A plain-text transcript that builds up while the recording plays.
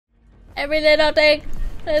Every little thing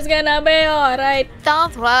is gonna be alright.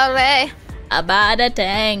 Don't worry, About a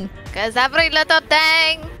thing. cause every little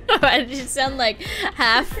thing. I just sound like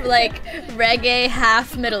half like reggae,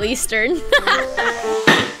 half Middle Eastern.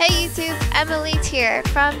 Hey YouTube, Emily here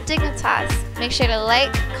from Dignitas. Make sure to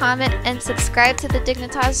like, comment, and subscribe to the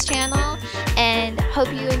Dignitas channel, and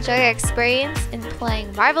hope you enjoy your experience in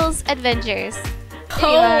playing Marvel's Avengers.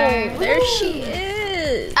 Oh, there she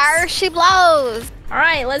is. There she blows.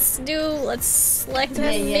 Alright, let's select a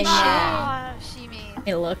mission. Oh, she mean. Let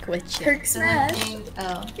me look with you. Kirk smash.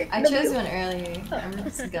 Oh, I chose one earlier. I'm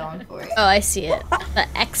just going for it. Oh, I see it. The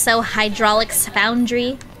Exo Hydraulics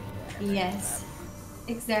Foundry. Yes,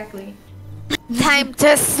 exactly. Time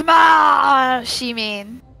to smash. She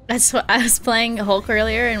mean. That's what I was playing Hulk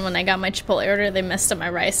earlier, and when I got my Chipotle order, they messed up my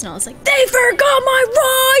rice, and I was like, "They forgot my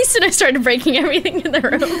rice!" And I started breaking everything in the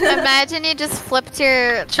room. Imagine you just flipped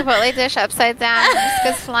your Chipotle dish upside down and it just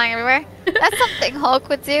goes flying everywhere. That's something Hulk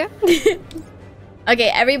would do.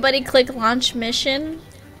 Okay, everybody click launch mission.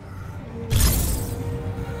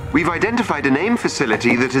 We've identified an AIM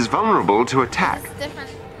facility that is vulnerable to attack. Different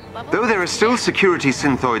level. Though there are still security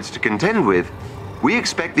synthoids to contend with, we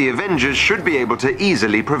expect the Avengers should be able to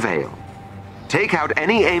easily prevail. Take out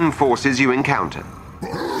any AIM forces you encounter.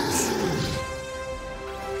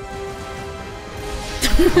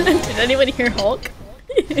 Did anybody hear Hulk?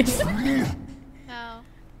 No.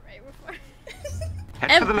 Right before.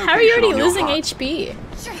 Head for the How are you location already on your losing HUD. HP?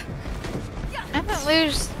 I haven't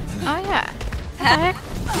lose. Oh yeah. What the heck?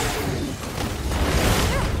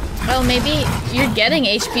 Well, maybe you're getting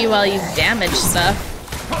HP while you damage stuff.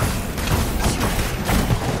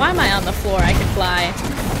 Why am I on the floor? I can fly.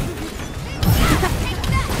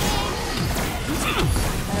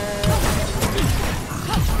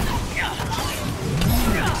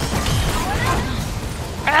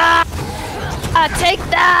 Take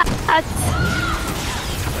that!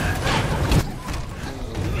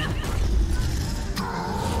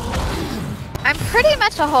 I'm pretty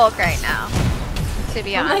much a Hulk right now, to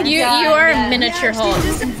be honest. You God, are yeah. a miniature Hulk.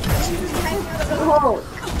 Hulk.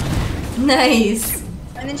 Nice.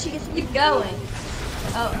 And then she gets to keep going.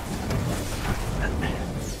 Oh.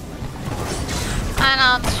 I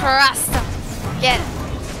don't trust him. Get it.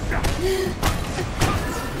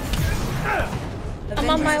 I'm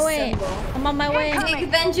on my way. I'm on my way.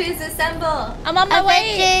 Avengers assemble. I'm on my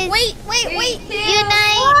way. Avengers. Wait.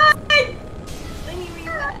 Unite!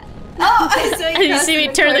 Oh, I saw Did you see me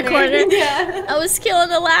turn the corner? Yeah. I was killing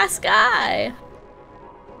the last guy.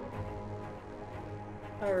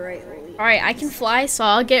 Alright. Alright, I can fly, so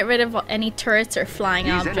I'll get rid of any turrets or flying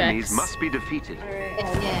These objects. enemies must be defeated.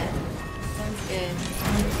 Yeah. Sounds good.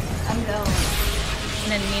 I'm going. I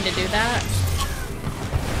didn't mean to do that.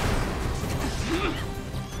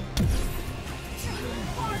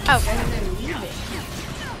 Oh.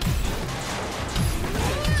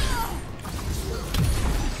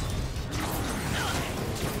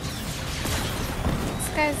 This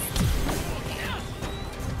guy's...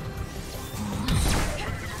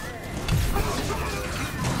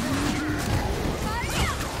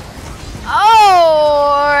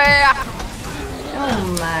 Oh! Yeah.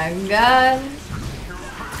 Oh my god.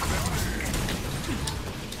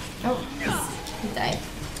 Oh, he died.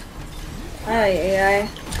 Aye.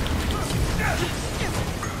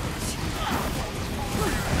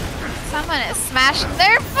 Someone is smashing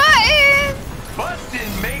their buttons!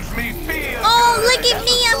 Bustin' makes me feel. Oh, look at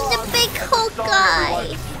me! I'm the big Hulk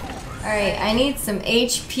guy. Alright, I need some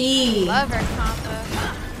HP. Love her combo.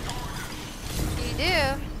 You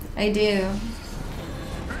do? I do.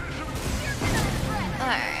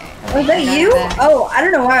 Alright. Was that Got you? that. Oh, I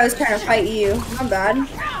don't know why I was trying to fight you. My bad.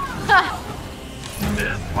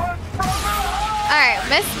 Alright,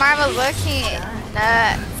 Miss Marvel's looking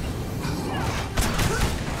nuts.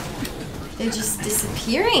 They're just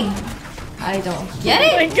disappearing. I don't get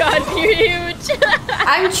Oh my it. god, you're huge!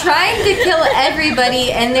 I'm trying to kill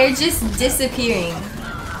everybody and they're just disappearing.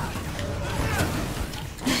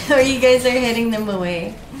 Or you guys are hitting them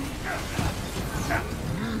away.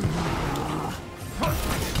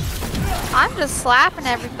 I'm just slapping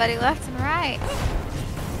everybody left and right.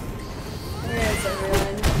 Where is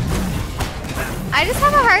everyone? I just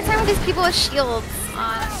have a hard time with these people with shields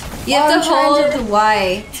on. You have I'm to trying hold to- the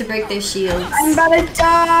Y to break their shields. I'm about to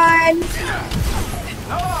die.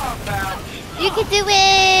 You can do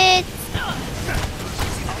it!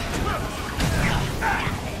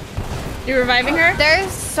 You reviving her?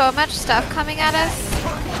 There's so much stuff coming at us.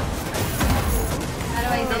 How do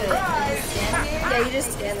I do it? I just stand here? Yeah, you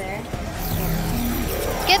just stand there.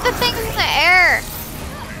 Get the things in the air!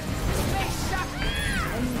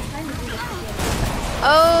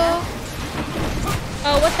 Oh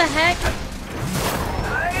Oh, what the heck?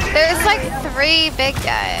 There's like 3 big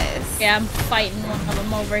guys. Yeah, I'm fighting one of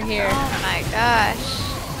them over here. Oh my gosh.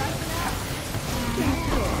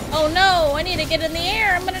 Oh no, I need to get in the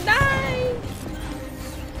air. I'm gonna die.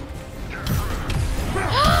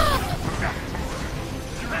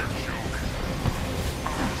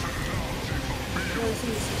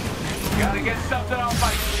 Gotta get something off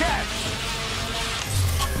my chest.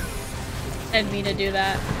 I didn't mean to do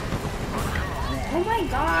that. Oh my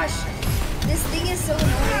gosh. This thing is so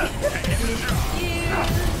annoying.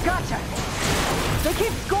 Gotcha. They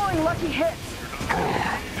keep scoring lucky hits.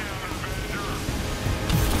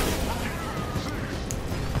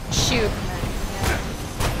 Shoot.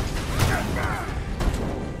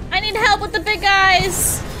 I need help with the big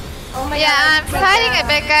guys. Oh my Yeah, god. I'm fighting a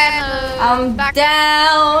big guy in the I'm back.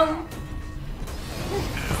 down.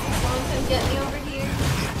 Someone come get me over here.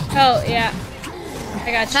 Oh, yeah.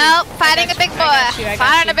 I got you. Nope, fighting a big boy.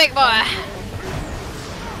 Fighting a big boy.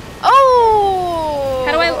 Oh!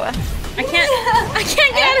 How do I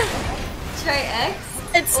can't get him. Try X.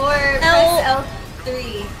 It's Or L. press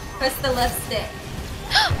L3. Press the left stick.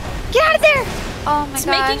 Get out of there! Oh my It's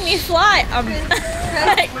gosh. making me fly. Press Here,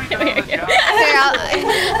 I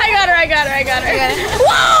got her. I got it.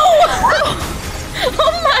 Whoa!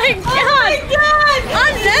 Oh my god! Oh my god!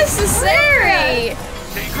 Unnecessary!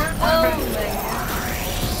 Oh my god.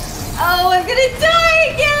 Oh, I'm gonna die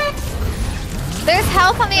again! There's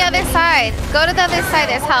health on the other side. Go to the other side.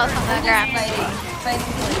 There's health on the ground. Fighting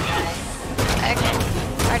the other side. Okay.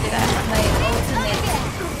 I'll do that. My ultimate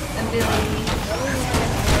ability.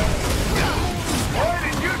 Why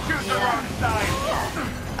did you choose the wrong side?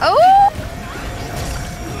 Oh!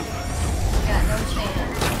 Got no chance.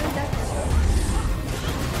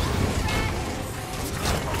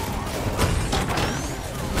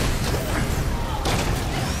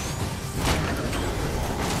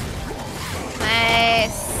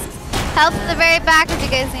 Nice. Health in the very back if you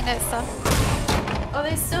guys need it. So. Oh,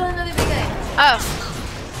 there's still another big guy. Oh.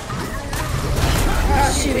 Oh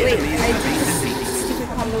shoot, wait. I did this stupid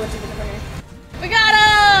combo with the corner. We got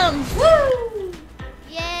him! Woo!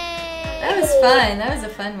 Yay! That was fun. That was a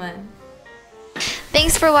fun one.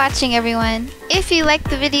 Thanks for watching, everyone. If you liked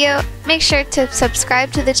the video, make sure to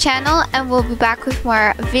subscribe to the channel, and we'll be back with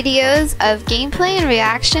more videos of gameplay and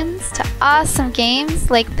reactions to awesome games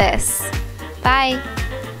like this. Bye!